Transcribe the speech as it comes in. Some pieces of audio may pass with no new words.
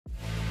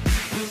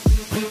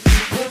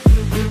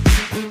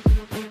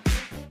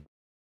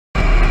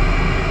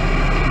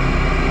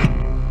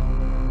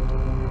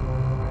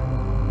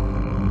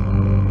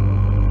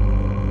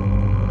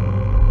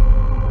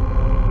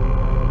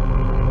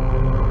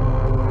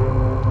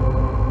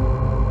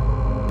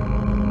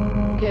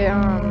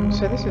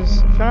So this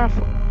is FNAF,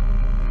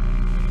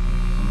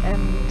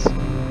 and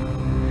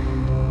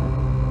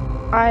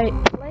I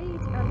played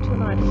until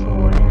night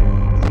 4,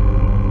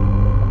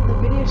 and the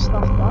video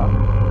stuffed up.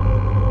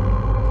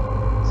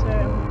 So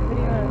the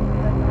video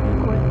that I'm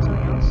recording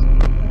something else,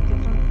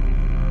 different,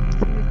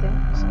 it's a new thing,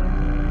 so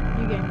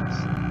new games.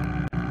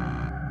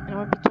 And I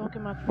won't be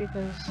talking much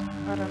because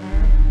I don't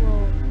know,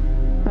 well,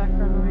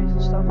 background noise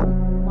and stuff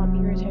might be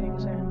irritating.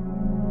 So.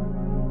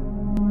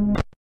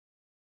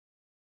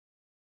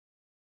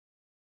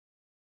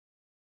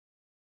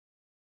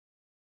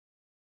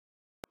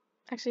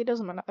 Actually, it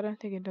doesn't matter. I don't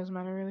think it does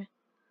matter, really.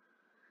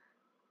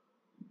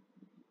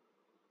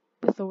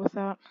 With or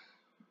without.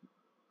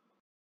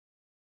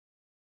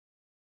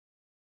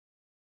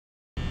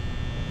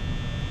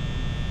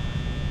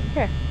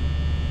 Okay.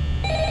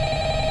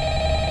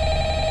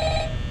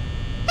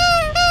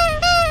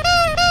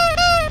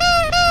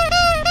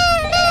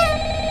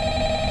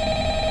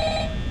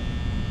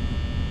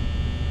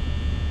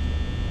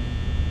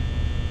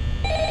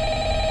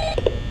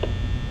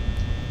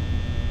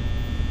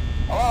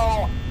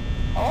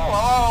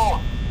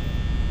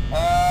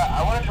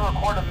 I wanted to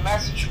record a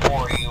message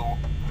for you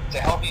to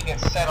help you get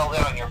settled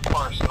in on your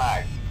first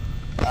night.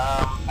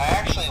 I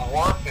actually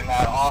worked in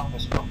that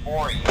office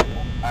before you.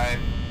 I'm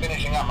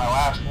finishing up my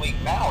last week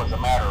now, as a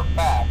matter of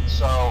fact,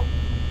 so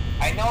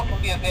I know it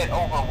can be a bit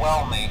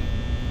overwhelming,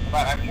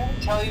 but I'm here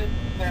to tell you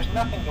there's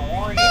nothing to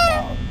worry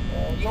about.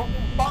 You'll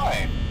be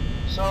fine.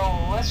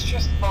 So let's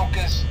just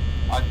focus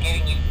on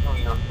getting you through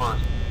your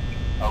first week,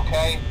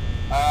 okay?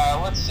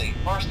 Let's see.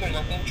 First, there's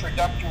an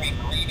introductory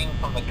greeting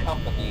from the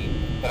company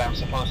that I'm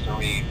supposed to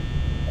read.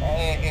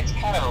 It's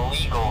kind of a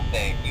legal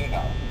thing, you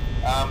know.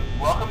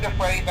 Welcome to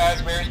Freddy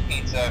Fazbear's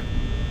Pizza,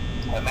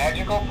 a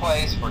magical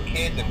place for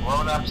kids and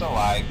grown-ups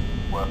alike,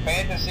 where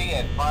fantasy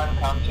and fun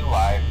come to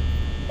life.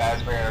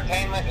 Fazbear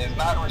Entertainment is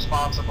not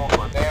responsible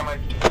for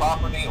damage to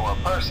property or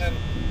person.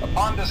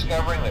 Upon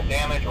discovering that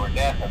damage or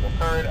death has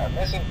occurred, a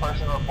missing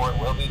person report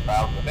will be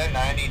filed within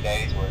 90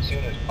 days or as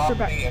soon as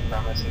property and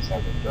premises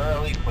have been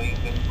thoroughly cleaned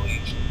and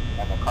bleached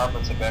and the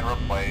carpets have been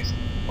replaced.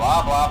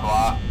 Blah, blah,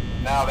 blah.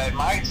 Now, that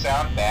might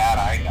sound bad,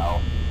 I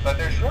know, but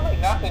there's really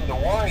nothing to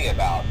worry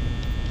about.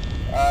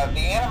 The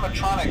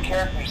animatronic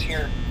characters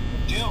here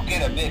do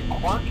get a bit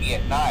quirky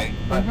at night,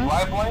 but do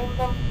I blame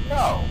them?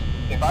 No.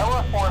 If I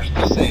were forced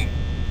to sing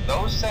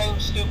those same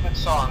stupid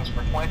songs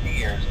for 20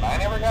 years and I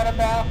never got a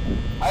bath,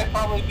 I'd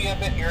probably be a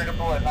bit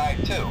irritable at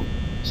night too.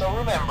 So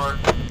remember,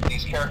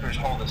 these characters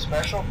hold a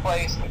special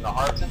place in the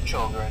hearts of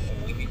children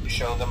and we need to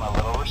show them a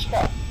little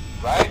respect,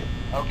 right?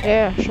 Okay.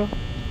 Yeah, sure.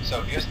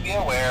 So just be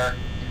aware,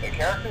 the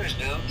characters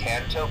do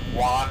tend to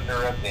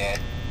wander a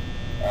bit.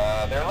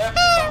 They're left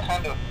in some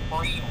kind of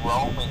free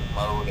roaming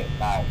mode at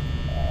night.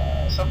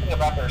 Something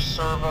about their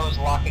servos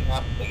locking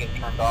up if they get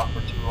turned off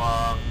for too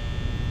long.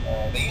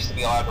 They used to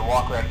be allowed to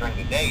walk around during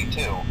the day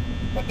too,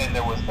 but then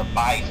there was the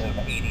bite of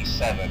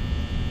 87.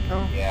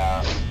 Oh.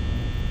 Yeah.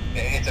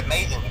 It's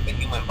amazing that the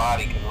human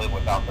body can live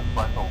without the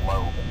frontal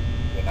lobe,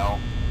 you know?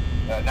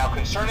 Now,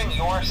 concerning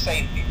your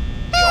safety,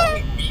 the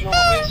only real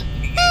risk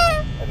to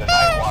you as a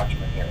night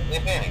watchman here,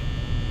 if any,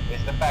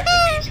 is the fact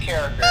that these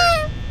characters,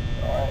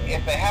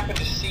 if they happen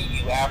to see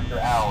you after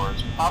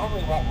hours,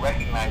 probably won't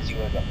recognize you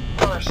as a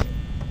person.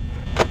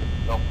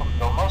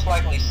 They'll most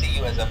likely see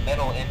you as a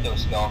metal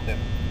endoskeleton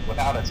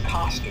without its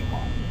costume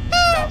on.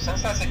 Now,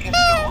 since that's against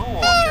the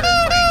rules here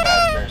at Freddy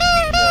Fazbear's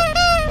Pizza,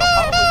 they'll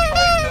probably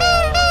try to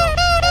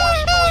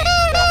forcefully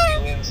stuff you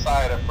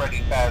inside a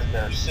Freddy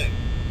Fazbear suit.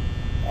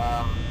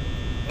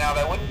 Now,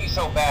 that wouldn't be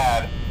so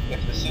bad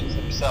if the suits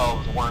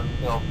themselves weren't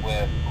filled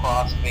with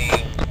cross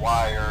beams,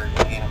 wires,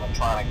 and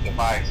animatronic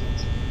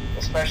devices,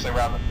 especially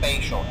around the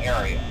facial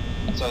area.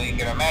 So you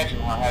can imagine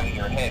how having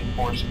your head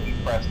forcefully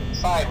pressed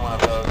inside one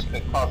of those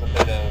could cause a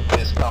bit of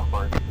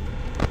discomfort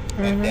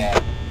and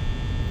death.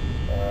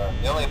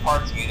 The only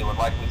parts of you that would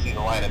likely see the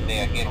light of day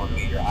again would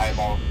be your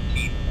eyeballs and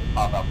teeth that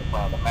pop out the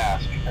front of the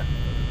mask.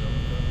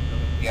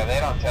 Yeah, they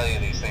don't tell you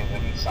these things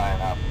when you sign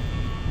up.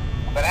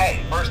 But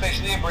hey, first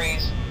station of the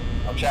breeze.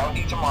 I'll chat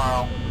with you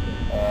tomorrow.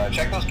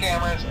 Check those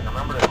cameras and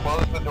remember to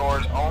close the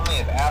doors only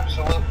if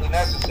absolutely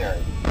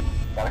necessary.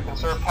 Gotta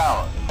conserve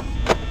power.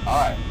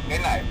 Alright,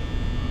 good night.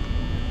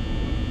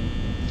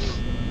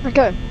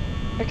 Okay.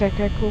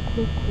 Okay, cool.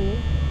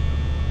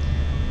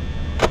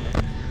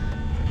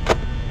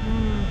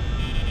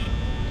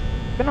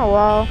 Been a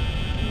while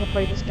since I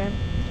played this game.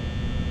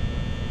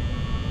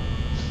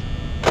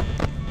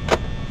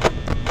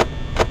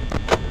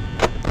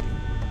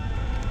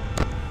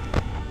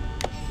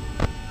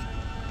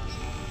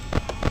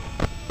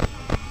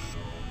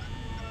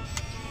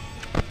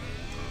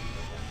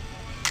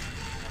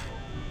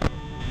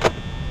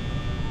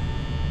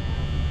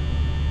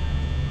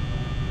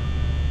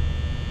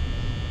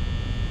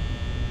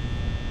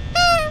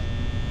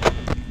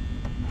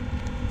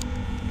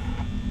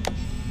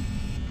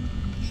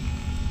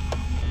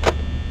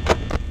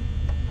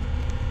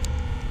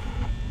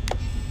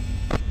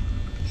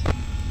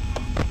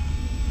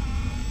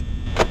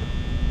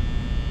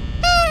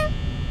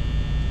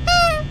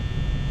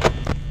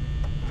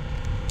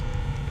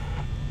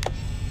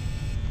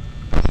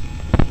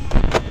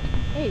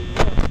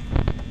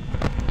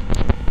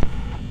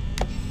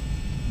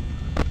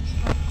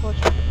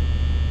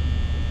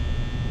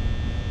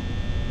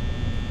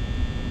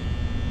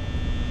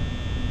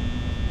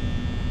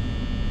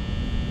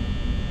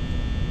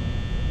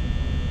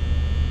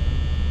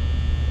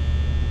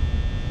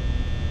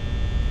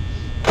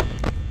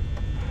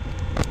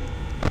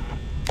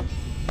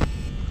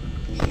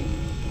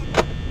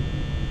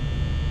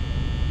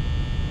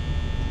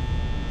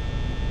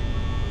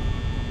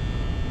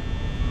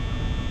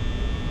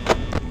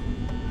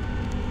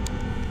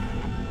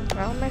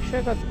 sure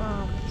I got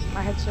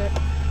my headset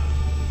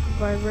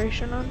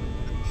vibration on.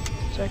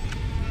 So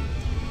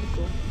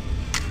cool.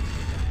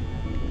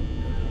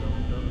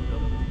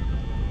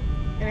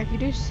 And if you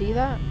do see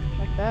that,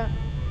 like that,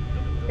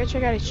 go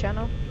check out his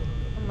channel.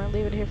 I'm gonna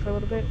leave it here for a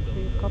little bit so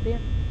you can copy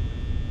it.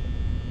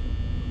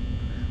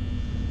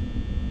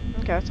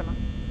 Okay, that's enough.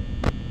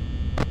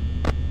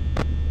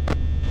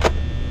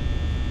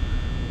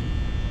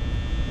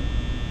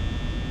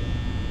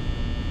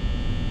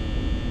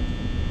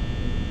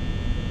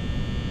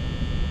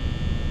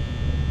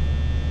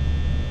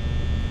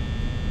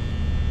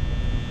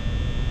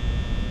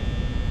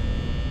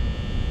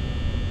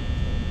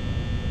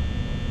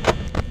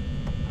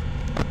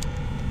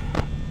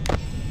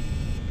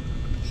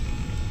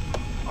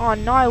 Oh,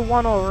 no, I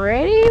won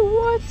already?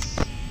 What?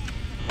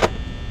 I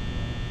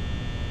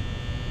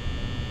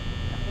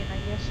mean, I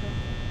guess so.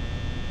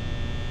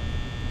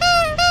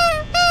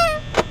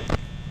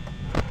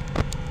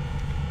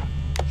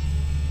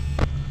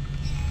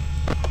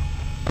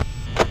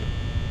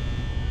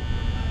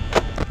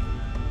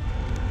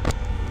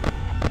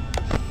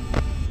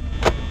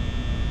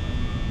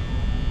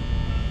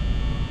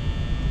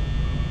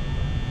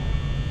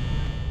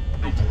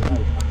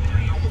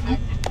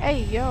 Hey,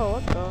 yo,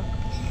 what the?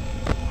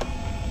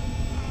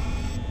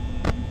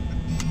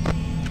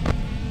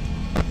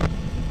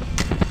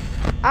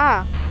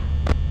 Ah!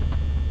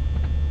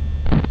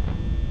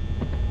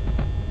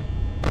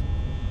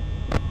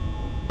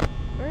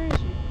 Where is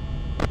he?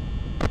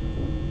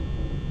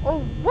 Oh,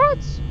 what?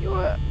 You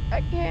were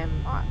at game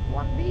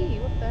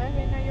 1B. What the heck?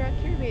 And now you're at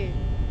 2B.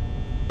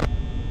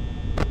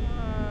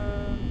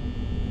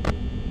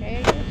 Okay,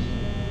 I guess.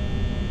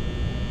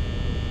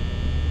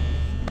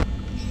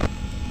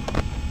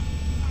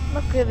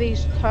 Look at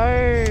these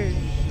toes.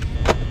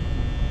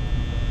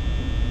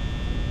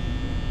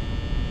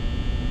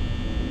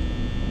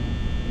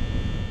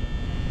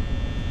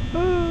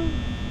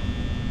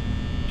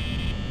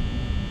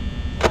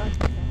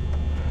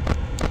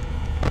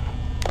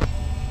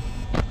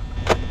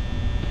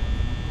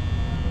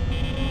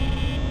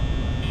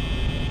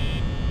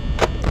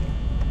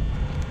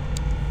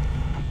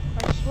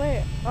 I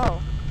swear.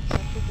 Oh.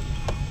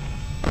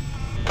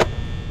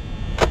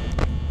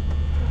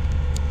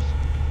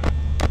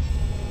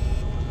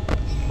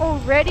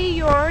 Already?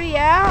 You're already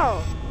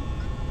out.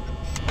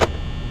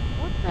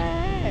 What the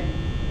heck?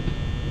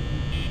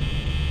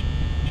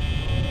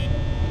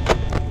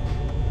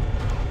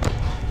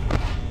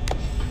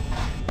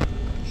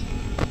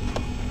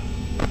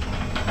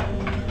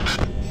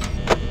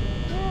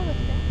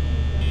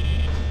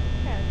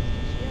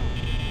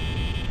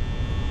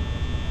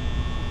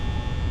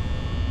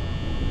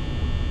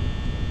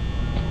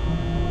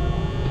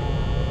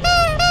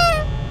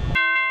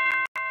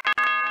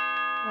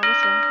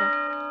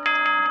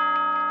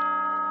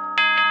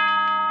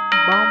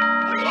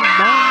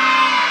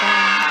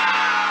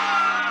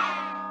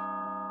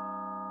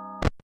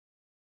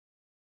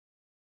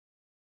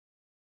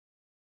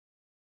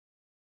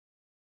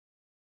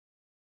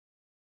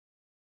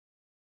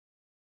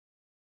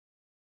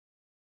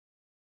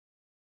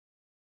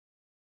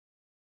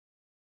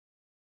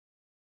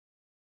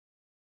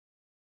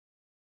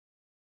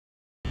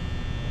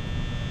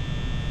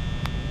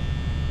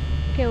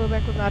 Okay, we're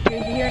back with that. If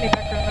you hear any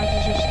background noise,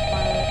 it's just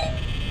my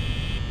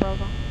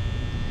brother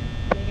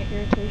being an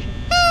irritation.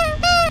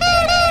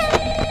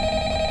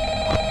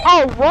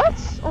 Oh, what?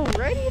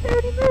 Already? They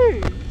already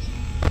moved.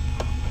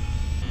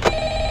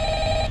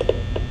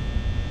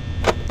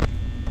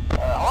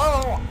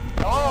 Hello?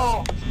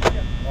 Hello?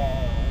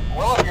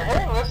 Well, if you're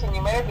hearing this and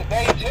you made it to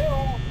day 2,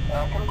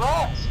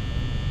 congrats.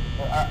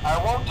 I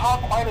won't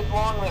talk quite as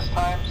long this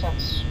time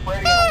since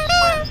Freddy and his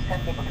friends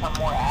tend to become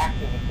more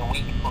active as the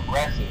week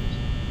progresses.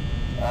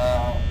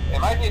 It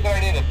might be a good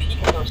idea to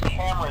peek at those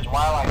cameras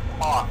while I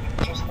talk,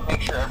 just to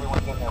make sure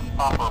everyone's in their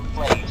proper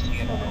place,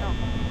 you know.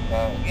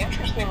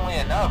 Interestingly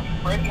enough,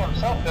 Freddy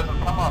himself doesn't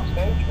come off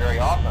stage very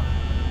often.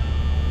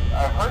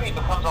 I've heard he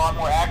becomes a lot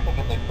more active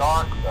in the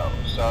dark, though,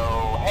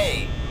 so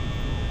hey,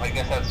 I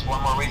guess that's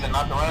one more reason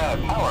not to run out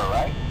of power,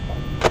 right?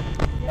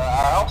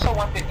 I also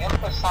want to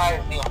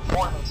emphasize the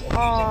importance of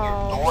using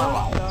your door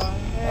lights.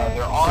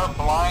 There are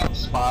blind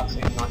spots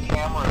in your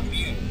camera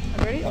view.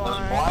 And those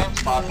blind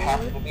spots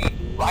happen to be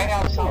right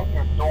outside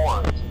your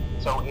doors.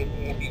 So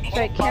if you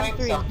can't find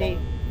something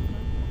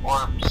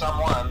or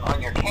someone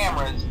on your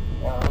cameras,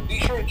 be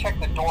sure to check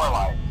the door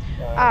lights.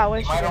 You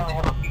might only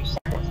have a few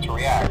seconds to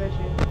react.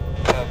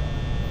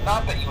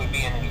 Not that you would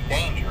be in any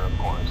danger, of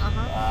course.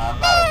 I'm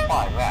not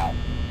implying that.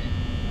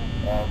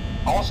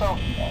 Also,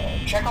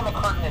 check on the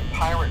curtain in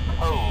Pirate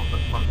Cove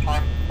from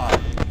time to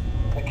time.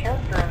 The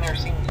character in there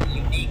seems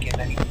unique in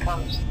that he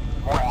becomes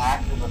more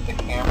active if the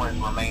cameras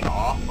remain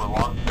off for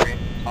long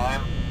periods of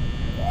time.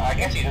 I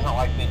guess he doesn't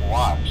like being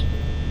watched.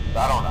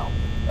 I don't know.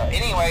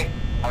 Anyway,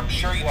 I'm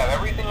sure you have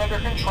everything under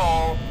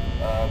control.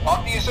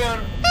 Talk to you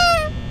soon.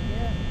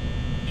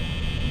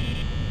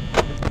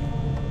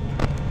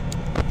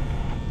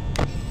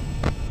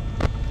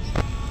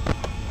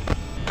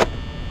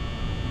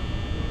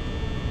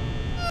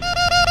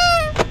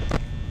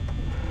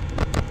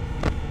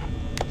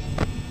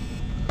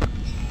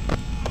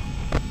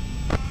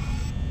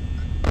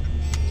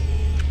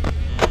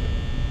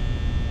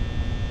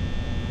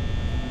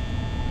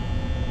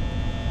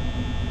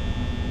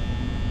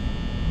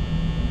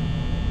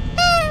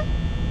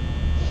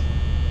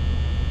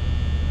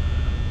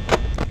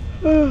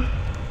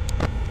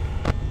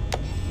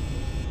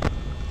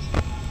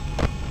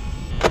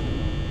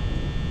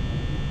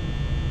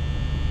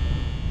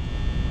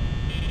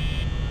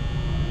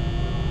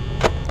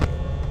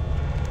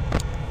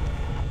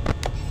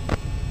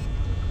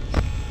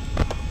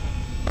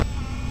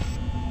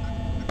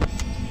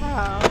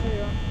 Ah, I'll do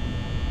one.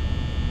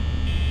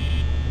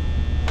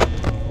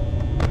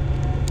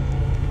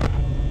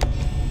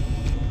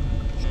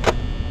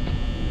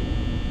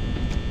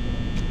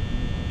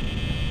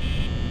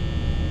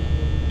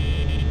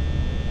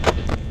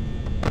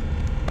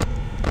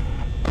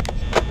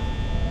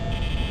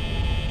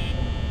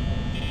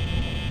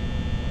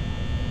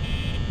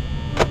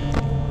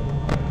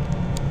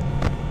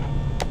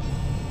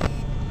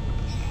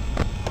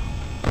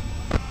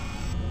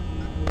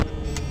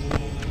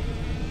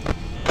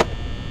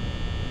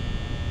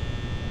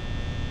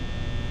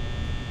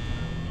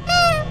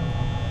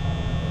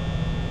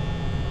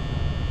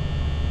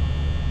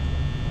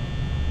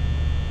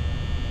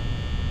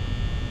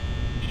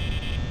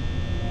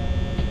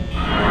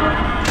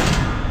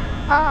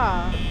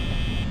 Ah.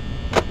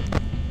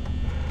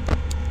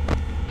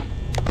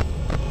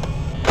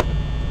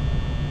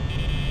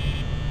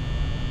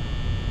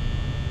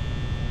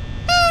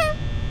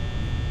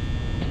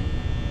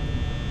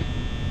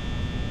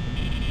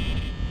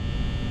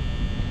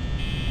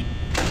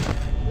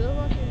 Good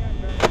luck in here,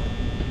 bro.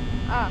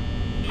 Ah.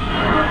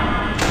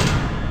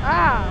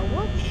 Ah,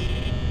 what?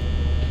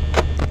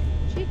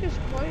 Chica's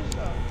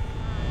closer.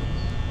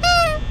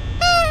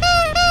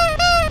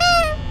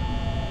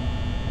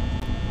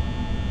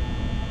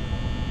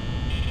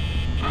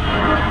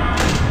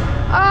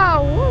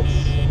 Ah, what?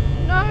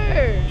 No.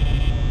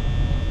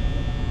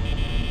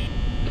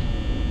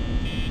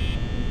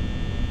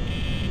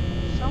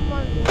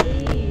 Someone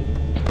leave.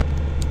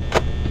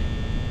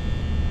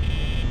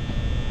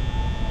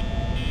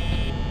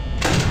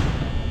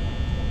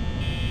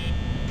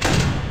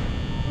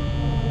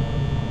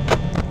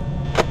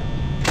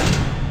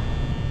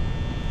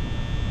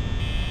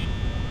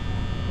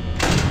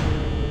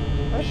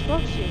 Where's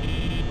Foxy?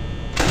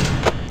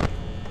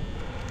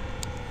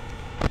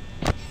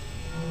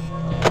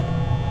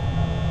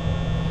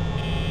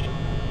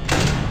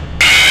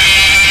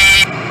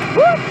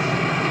 What?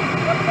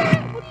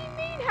 What do you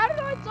mean? How did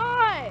I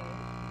die?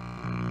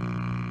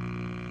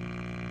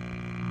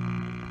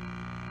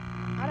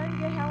 I don't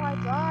get how I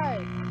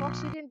died.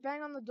 Foxy didn't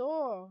bang on the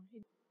door.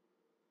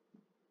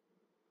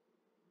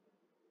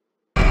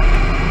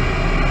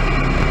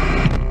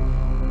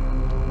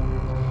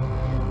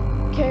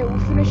 Okay, we'll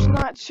finish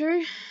night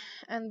 2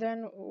 and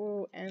then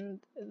we'll end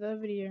the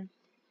video.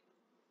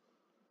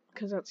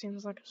 Because that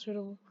seems like a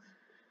suitable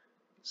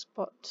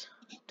spot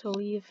to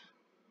leave.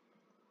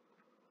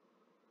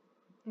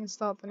 And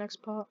start the next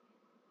part.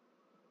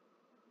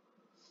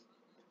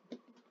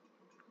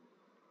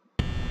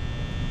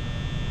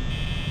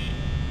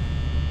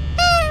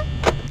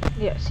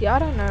 Yeah, see, I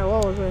don't know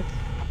what was with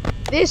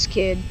this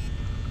kid,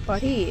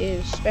 but he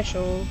is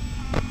special.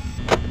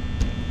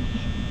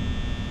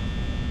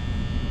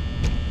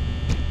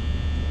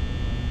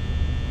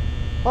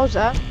 What was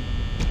that?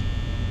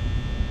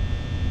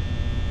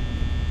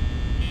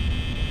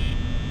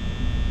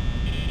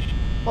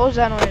 What was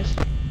that noise?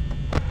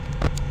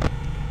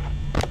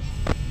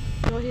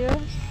 You hear that?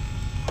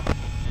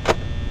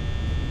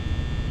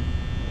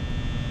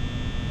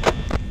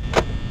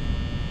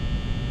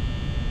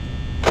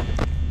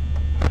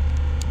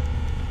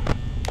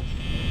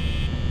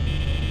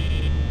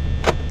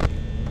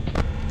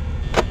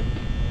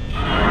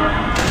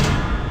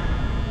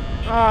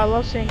 Oh, I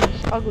love seeing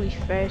his ugly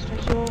face,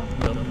 don't you all?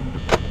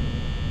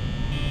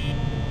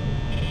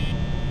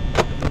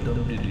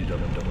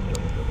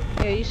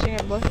 Yeah, you sing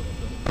it, boy.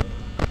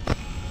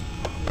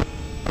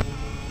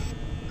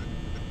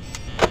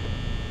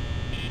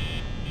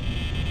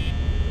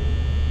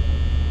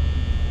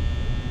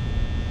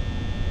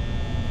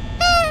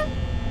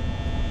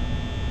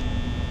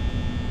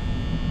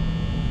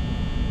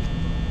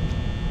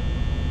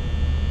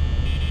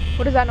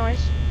 What is that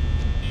noise?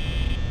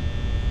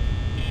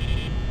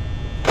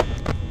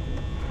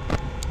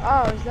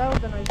 Oh, is that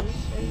what the noise is?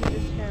 Or is it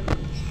just him?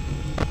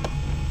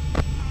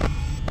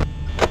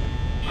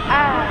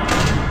 Ah!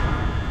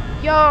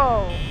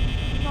 Yo!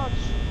 Not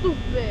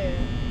stupid!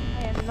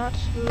 I am not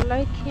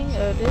liking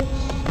this.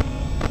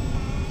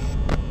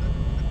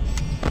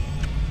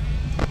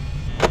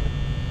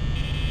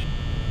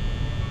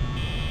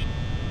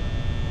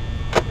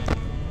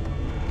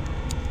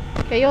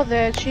 Okay, you're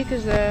there,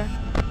 Chica's there,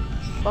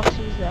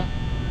 Foxy's there.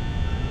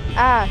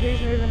 Ah,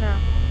 who's moving now?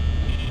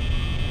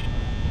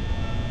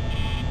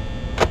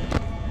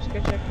 Let's go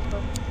check the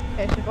book.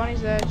 Okay, so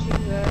Bonnie's there,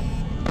 Chica's there.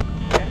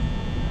 Okay.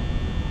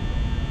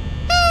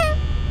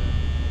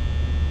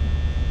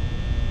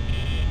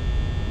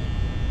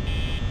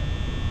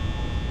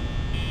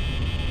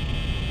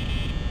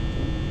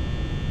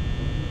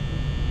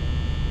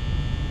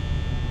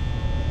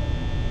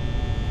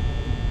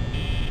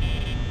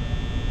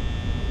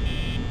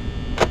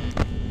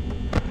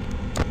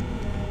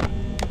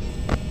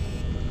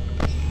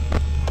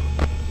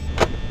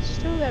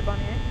 Still there,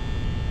 Bonnie, eh?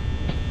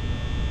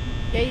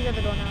 Yeah, he's at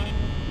the door now.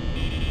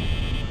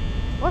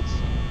 What?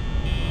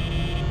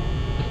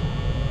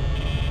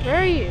 Where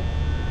are you?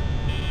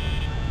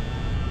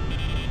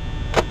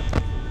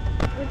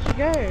 Where'd you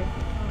go?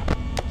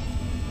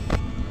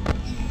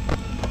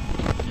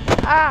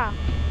 Oh. Ah!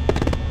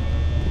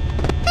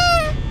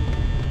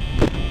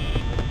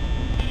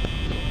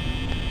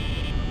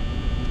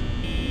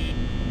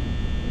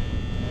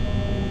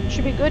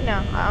 should be good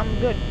now. I'm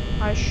good.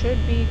 I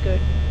should be good.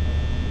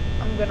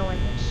 I'm gonna win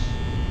this.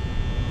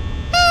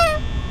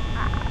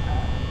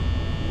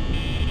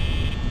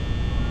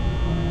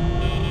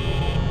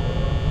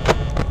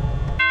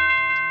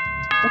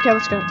 Okay,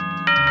 let's go.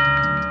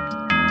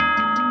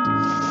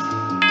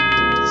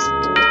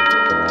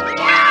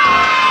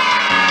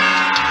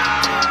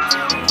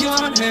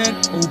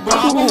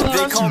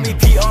 They call me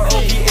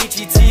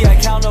P-R-O-P-H-E-T. I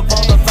count up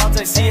all the thoughts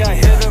I see. I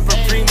hit her for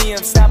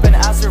premium, snap and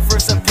ask her for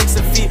some pics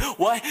of feet.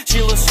 What?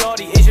 She looks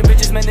shawty. Asian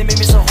bitches, man, they made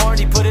me so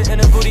horny. Put it in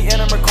a booty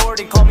and I'm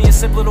recording. Call me a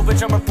simp little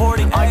bitch, I'm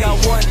reporting. I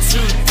got 1, 2,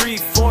 3,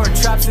 4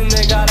 traps and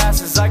they got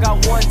asses. I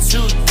got 1,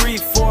 2, 3,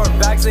 4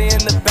 bags they in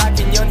the back.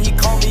 And young, he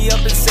called me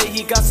up and say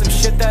he got some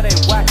shit that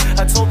ain't whack.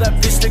 I told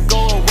that bitch to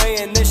go away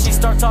and then she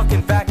start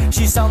talking back.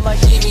 She sound like